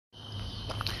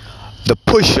The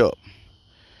push-up.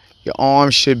 Your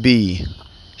arms should be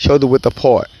shoulder width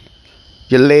apart.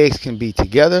 Your legs can be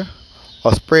together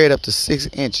or spread up to 6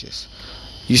 inches.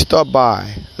 You start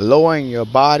by lowering your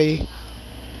body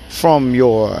from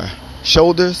your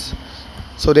shoulders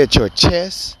so that your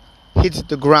chest hits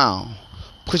the ground,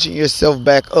 pushing yourself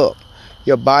back up.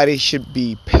 Your body should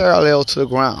be parallel to the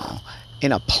ground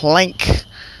in a plank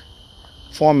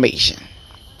formation.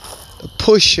 The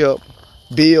push-up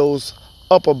builds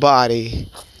upper body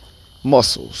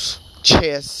muscles,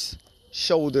 chest,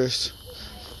 shoulders.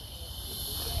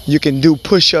 You can do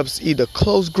push-ups either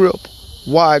close grip,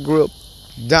 wide grip,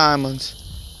 diamonds,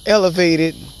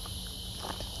 elevated,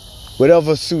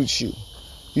 whatever suits you.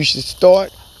 You should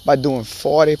start by doing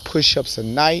 40 push-ups a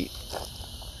night,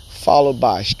 followed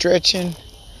by stretching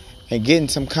and getting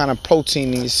some kind of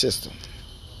protein in your system.